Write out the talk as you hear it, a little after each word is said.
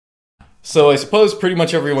So I suppose pretty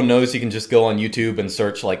much everyone knows you can just go on YouTube and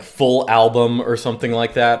search like full album or something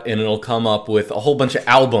like that, and it'll come up with a whole bunch of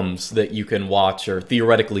albums that you can watch or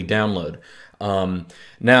theoretically download.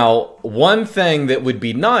 Now, one thing that would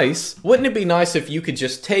be nice, wouldn't it be nice if you could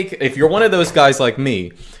just take, if you're one of those guys like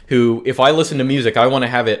me, who, if I listen to music, I want to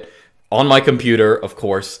have it on my computer, of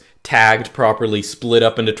course, tagged properly, split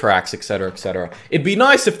up into tracks, etc., etc. It'd be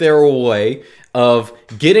nice if there were a way of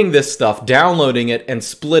getting this stuff, downloading it, and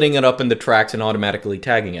splitting it up into tracks and automatically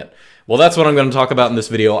tagging it. Well, that's what I'm going to talk about in this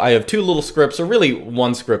video. I have two little scripts, or really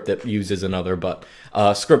one script that uses another, but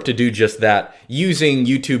a script to do just that using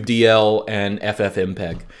YouTube DL and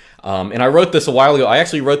ffmpeg. And I wrote this a while ago. I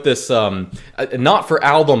actually wrote this not for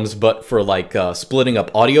albums, but for like splitting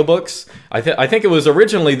up audiobooks. I think it was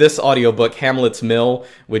originally this audiobook, Hamlet's Mill,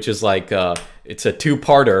 which is like it's a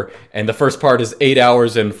two-parter, and the first part is 8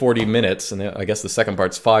 hours and 40 minutes, and I guess the second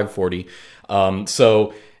part's 5:40.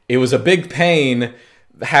 So it was a big pain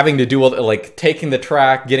having to do like taking the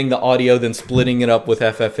track, getting the audio, then splitting it up with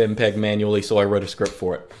ffmpeg manually. So I wrote a script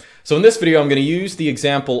for it. So in this video, I'm going to use the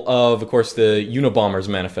example of course, the Unabomber's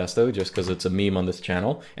Manifesto, just because it's a meme on this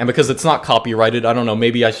channel. And because it's not copyrighted, I don't know,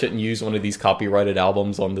 maybe I shouldn't use one of these copyrighted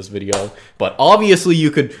albums on this video. But obviously,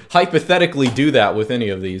 you could hypothetically do that with any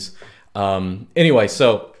of these. Anyway,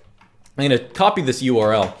 so I'm going to copy this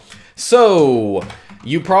URL. So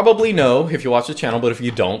you probably know if you watch the channel, but if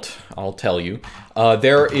you don't, I'll tell you.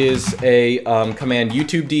 There is a command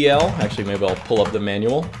YouTube DL. Actually, maybe I'll pull up the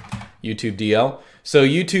manual. YouTube DL. So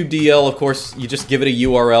YouTube DL, of course, you just give it a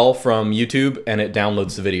URL from YouTube and it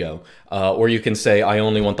downloads the video. Or you can say, I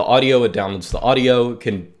only want the audio, it downloads the audio. It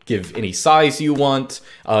can give any size you want.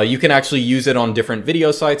 You can actually use it on different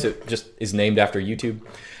video sites. It just is named after YouTube.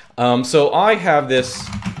 So I have this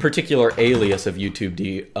particular alias of YouTube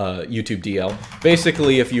DL.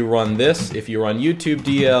 Basically, if you run this, if you run YouTube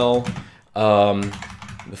DL,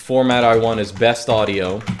 the format I want is best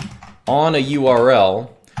audio on a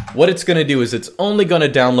URL. What it's going to do is it's only going to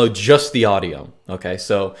download just the audio. Okay,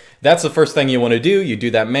 so that's the first thing you want to do. You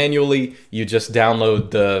do that manually. You just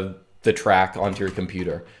download the track onto your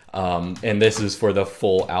computer. And this is for the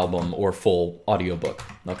full album or full audiobook.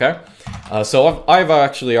 Okay, so I've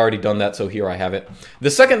actually already done that, so here I have it.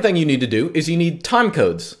 The second thing you need to do is you need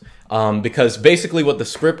timecodes, because basically what the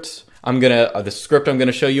script I'm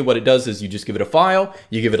gonna show you what it does is you just give it a file,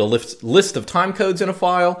 you give it a list of timecodes in a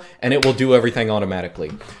file, and it will do everything automatically.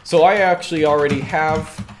 So I actually already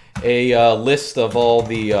have a list of all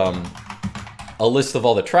the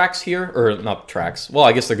tracks here, or not tracks. Well,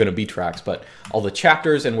 I guess they're going to be tracks, but all the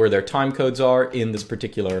chapters and where their timecodes are in this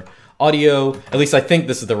particular audio. At least I think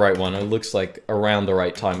this is the right one. It looks like around the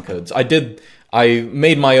right timecodes. I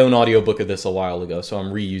made my own audiobook of this a while ago, so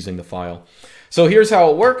I'm reusing the file. So here's how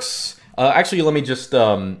it works. Actually, let me just,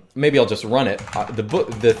 maybe I'll just run it.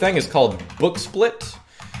 The thing is called Book Split.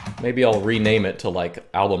 Maybe I'll rename it to like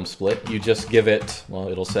Album Split. You just give it, well,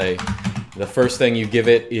 it'll say, the first thing you give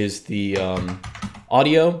it is the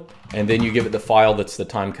audio, and then you give it the file that's the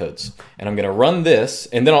timecodes. And I'm going to run this,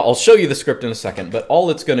 and then I'll show you the script in a second. But all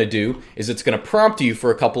it's going to do is it's going to prompt you for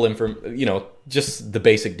a couple just the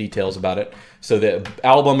basic details about it. So the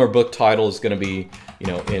album or book title is going to be,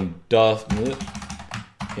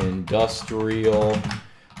 Industrial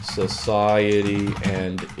Society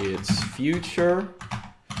and its Future.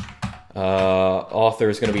 Author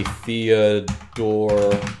is going to be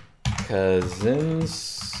Theodore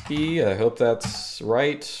Kaczynski. I hope that's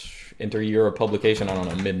right. Enter year of publication, I don't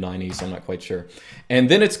know, mid-90s, I'm not quite sure. And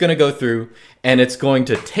then it's going to go through and it's going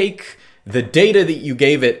to take the data that you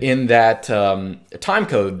gave it in that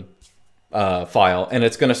timecode file, and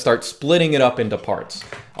it's going to start splitting it up into parts.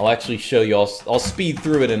 I'll actually show you, I'll speed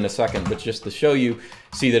through it in a second, but just to show you,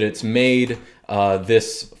 see that it's made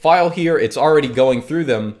this file here. It's already going through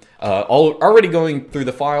them, already going through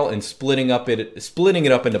the file and splitting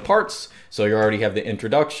it up into parts. So you already have the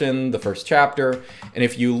introduction, the first chapter, and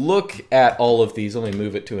if you look at all of these, let me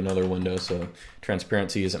move it to another window so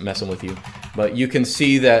transparency isn't messing with you. But you can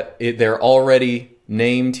see that they're already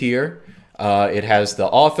named here. It has the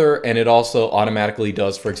author, and it also automatically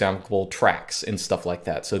does, for example, tracks and stuff like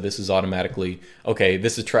that. So this is automatically, okay,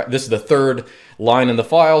 this is the third line in the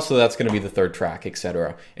file, so that's going to be the third track,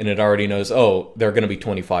 etc. And it already knows, oh, there are going to be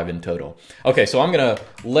 25 in total. Okay, so I'm going to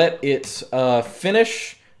let it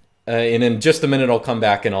finish, and in just a minute I'll come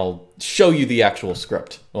back and I'll show you the actual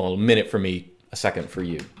script. Well, a minute for me, a second for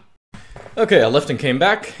you. Okay, I left and came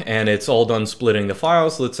back, and it's all done splitting the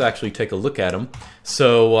files. Let's actually take a look at them.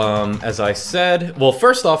 So, as I said, well,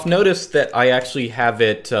 first off, notice that I actually have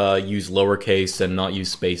it use lowercase and not use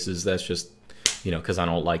spaces. That's just because I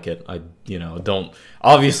don't like it. Don't.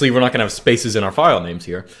 Obviously, we're not going to have spaces in our file names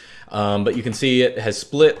here. But you can see it has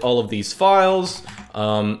split all of these files.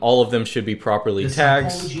 All of them should be properly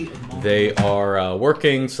tagged. They are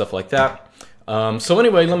working, stuff like that. So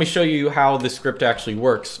anyway, let me show you how the script actually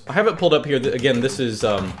works. I have it pulled up here. Again, this is,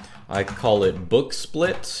 I call it book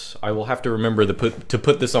split. I will have to remember to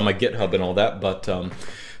put this on my GitHub and all that. But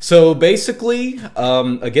so basically,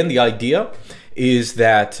 again, the idea is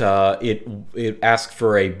that it asks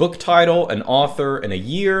for a book title, an author, and a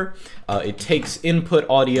year. It takes input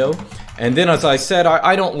audio, and then, as I said,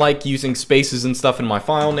 I don't like using spaces and stuff in my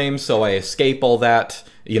file names, so I escape all that.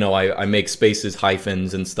 I make spaces,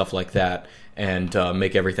 hyphens, and stuff like that, and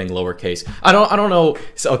make everything lowercase. I don't know.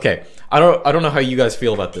 So, okay, I don't know how you guys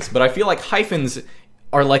feel about this, but I feel like hyphens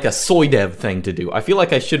are like a soy dev thing to do. I feel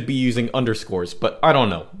like I should be using underscores, but I don't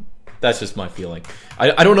know. That's just my feeling.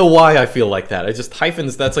 I don't know why I feel like that.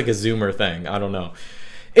 Hyphens, that's like a Zoomer thing. I don't know.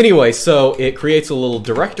 Anyway, so it creates a little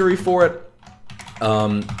directory for it.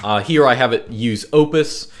 Here I have it use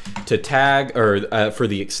Opus to tag, or for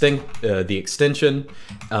the extension,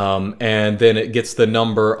 and then it gets the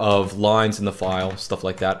number of lines in the file, stuff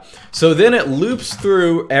like that. So then it loops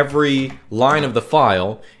through every line of the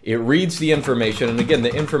file. It reads the information, and again,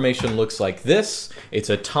 the information looks like this. It's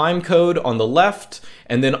a time code on the left,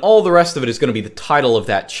 and then all the rest of it is going to be the title of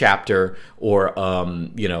that chapter or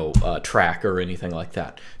track or anything like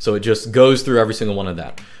that. So it just goes through every single one of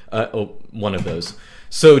that, one of those.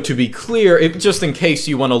 So to be clear, just in case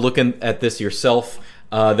you want to look at this yourself,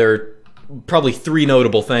 there are probably three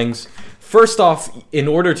notable things. First off, in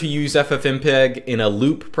order to use ffmpeg in a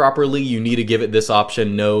loop properly, you need to give it this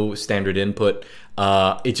option, no standard input.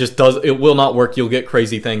 It will not work. You'll get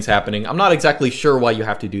crazy things happening. I'm not exactly sure why you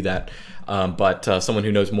have to do that, but someone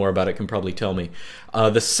who knows more about it can probably tell me.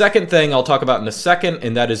 The second thing I'll talk about in a second,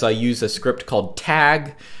 and that is I use a script called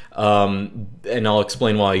tag. And I'll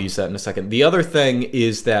explain why I use that in a second. The other thing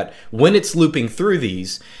is that when it's looping through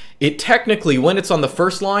these, it technically, when it's on the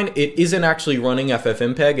first line, it isn't actually running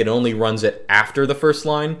ffmpeg. It only runs it after the first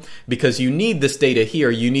line, because you need this data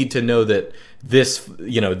here. You need to know that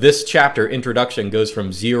this chapter introduction goes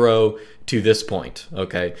from 0 to this point.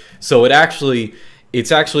 Okay, so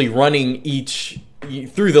it's actually running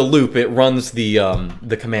through the loop. It runs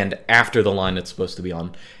the command after the line it's supposed to be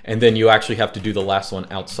on, and then you actually have to do the last one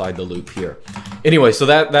outside the loop here. Anyway, so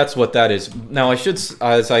that's what that is. Now,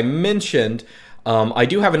 as I mentioned, I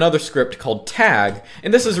do have another script called tag,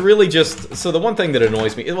 and this is really just, so the one thing that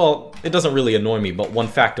annoys me, well, it doesn't really annoy me, but one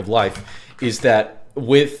fact of life is that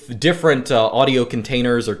with different audio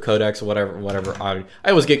containers or codecs or whatever, I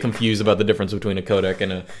always get confused about the difference between a codec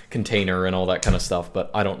and a container and all that kind of stuff, but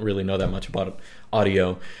I don't really know that much about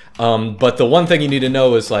audio. But the one thing you need to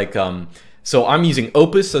know is so I'm using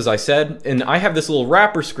Opus, as I said, and I have this little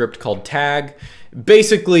wrapper script called tag.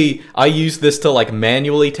 Basically, I use this to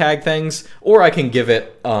manually tag things, or I can give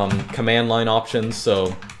it command line options.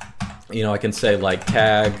 So, I can say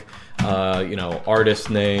tag, artist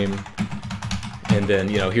name, and then,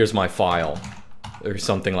 here's my file, or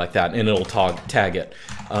something like that, and it'll tag it.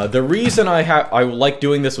 The reason I like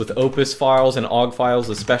doing this with Opus files and OGG files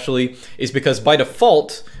especially is because by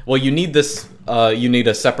default, well, you need this, you need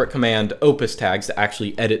a separate command, Opus tags, to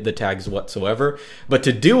actually edit the tags whatsoever. But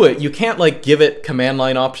to do it, you can't give it command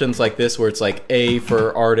line options like this, where it's A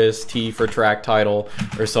for artist, T for track title,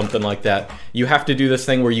 or something like that. You have to do this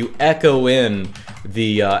thing where you echo in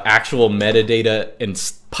the actual metadata and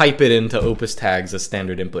pipe it into Opus tags as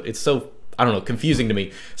standard input. It's so, I don't know, confusing to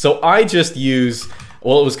me. So I just use,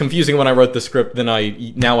 well, it was confusing when I wrote the script, then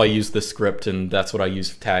now I use the script, and that's what I use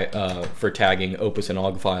for tagging Opus and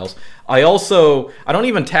OGG files. I don't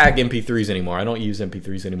even tag MP3s anymore. I don't use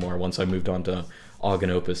MP3s anymore once I moved on to OGG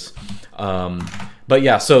and Opus. But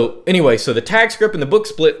yeah, so anyway, so the tag script and the book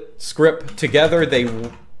split script together, they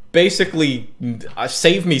basically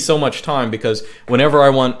save me so much time, because whenever I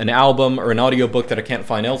want an album or an audiobook that I can't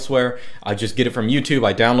find elsewhere, I just get it from YouTube,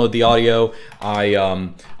 I download the audio,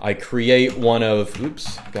 I create one of,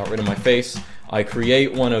 oops, got rid of my face, I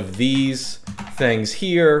create one of these things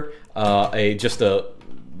here, just a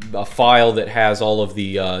file that has all of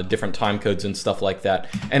the different time codes and stuff like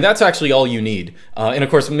that, and that's actually all you need. And of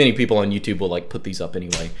course, many people on YouTube will put these up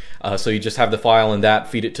anyway. So you just have the file and that,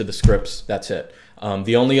 feed it to the scripts, that's it.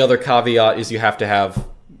 The only other caveat is you have to have,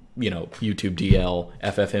 YouTube DL,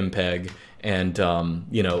 ffmpeg, and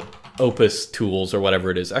Opus tools or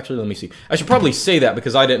whatever it is. Actually, let me see. I should probably say that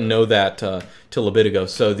because I didn't know that till a bit ago.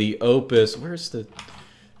 So the Opus, where's the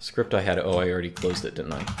script I had? Oh, I already closed it,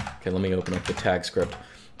 didn't I? Okay, let me open up the tag script.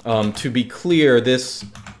 To be clear, this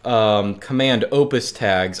command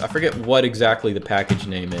opustags, I forget what exactly the package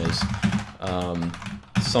name is.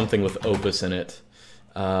 Something with opus in it.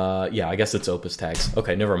 Yeah, I guess it's opustags.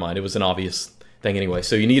 Okay, never mind. It was an obvious thing anyway.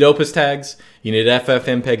 So you need opustags, you need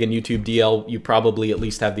ffmpeg and YouTube DL. You probably at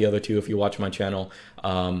least have the other two if you watch my channel.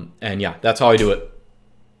 And yeah, that's how I do it.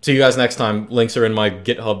 See you guys next time. Links are in my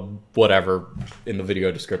GitHub whatever in the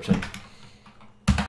video description.